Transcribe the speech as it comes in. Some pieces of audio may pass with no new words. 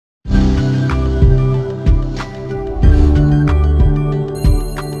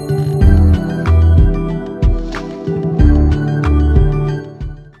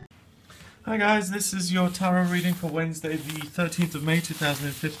Hi guys, this is your tarot reading for Wednesday the 13th of May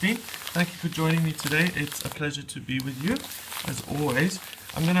 2015. Thank you for joining me today. It's a pleasure to be with you, as always.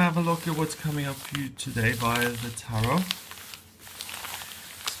 I'm going to have a look at what's coming up for you today via the tarot.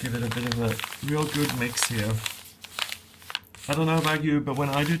 Let's give it a bit of a real good mix here. I don't know about you, but when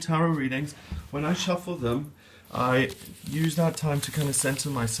I do tarot readings, when I shuffle them, I use that time to kind of center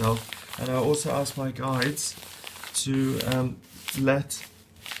myself, and I also ask my guides to let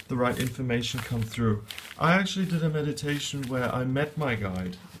the right information come through. I actually did a meditation where I met my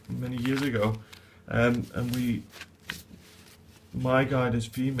guide many years ago, and my guide is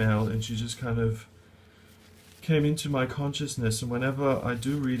female, and she just kind of came into my consciousness, and whenever I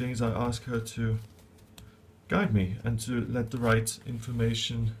do readings I ask her to guide me and to let the right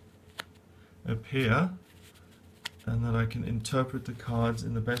information appear, and that I can interpret the cards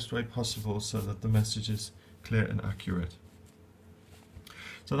in the best way possible so that the message is clear and accurate.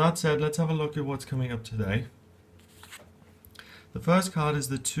 So that said, let's have a look at what's coming up today. The first card is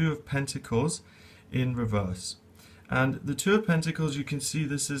the Two of Pentacles in reverse. And the Two of Pentacles, you can see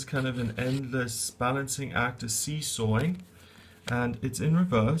this is kind of an endless balancing act, a seesawing, and it's in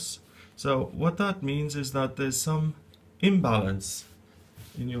reverse. So what that means is that there's some imbalance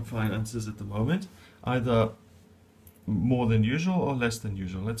in your finances at the moment, either more than usual or less than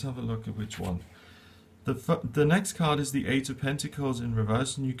usual. Let's have a look at which one. The next card is the Eight of Pentacles in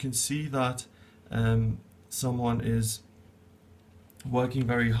reverse, and you can see that someone is working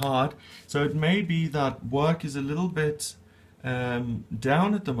very hard. So it may be that work is a little bit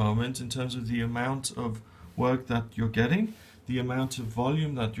down at the moment in terms of the amount of work that you're getting, the amount of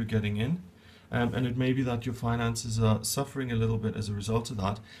volume that you're getting in, and it may be that your finances are suffering a little bit as a result of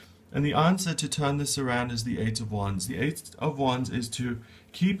that. And the answer to turn this around is the Eight of Wands. The Eight of Wands is to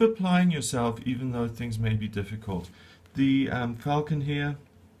keep applying yourself even though things may be difficult. The falcon here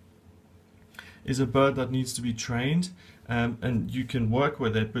is a bird that needs to be trained, and you can work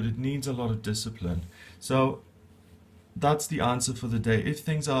with it, but it needs a lot of discipline. So that's the answer for the day. If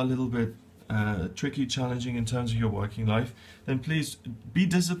things are a little bit tricky, challenging in terms of your working life, then please be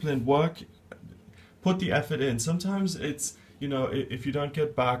disciplined, work, put the effort in. Sometimes it's, you know, if you don't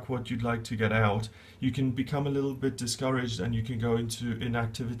get back what you'd like to get out, you can become a little bit discouraged and you can go into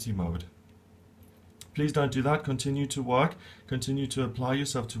inactivity mode. Please don't do that. Continue to work, continue to apply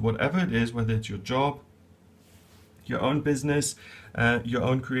yourself to whatever it is, whether it's your job, your own business, your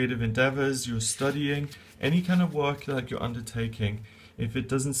own creative endeavors, you're studying, any kind of work that you're undertaking. If it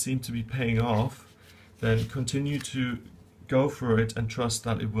doesn't seem to be paying off, then continue to go for it and trust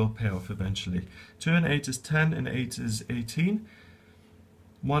that it will pay off eventually. 2 and 8 is 10, and 8 is 18.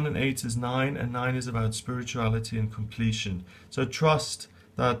 1 and 8 is 9, and 9 is about spirituality and completion. So trust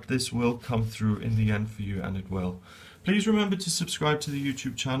that this will come through in the end for you, and it will. Please remember to subscribe to the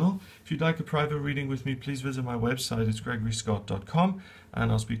YouTube channel. If you'd like a private reading with me, please visit my website. It's gregoryscott.com,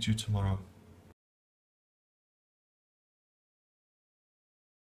 and I'll speak to you tomorrow.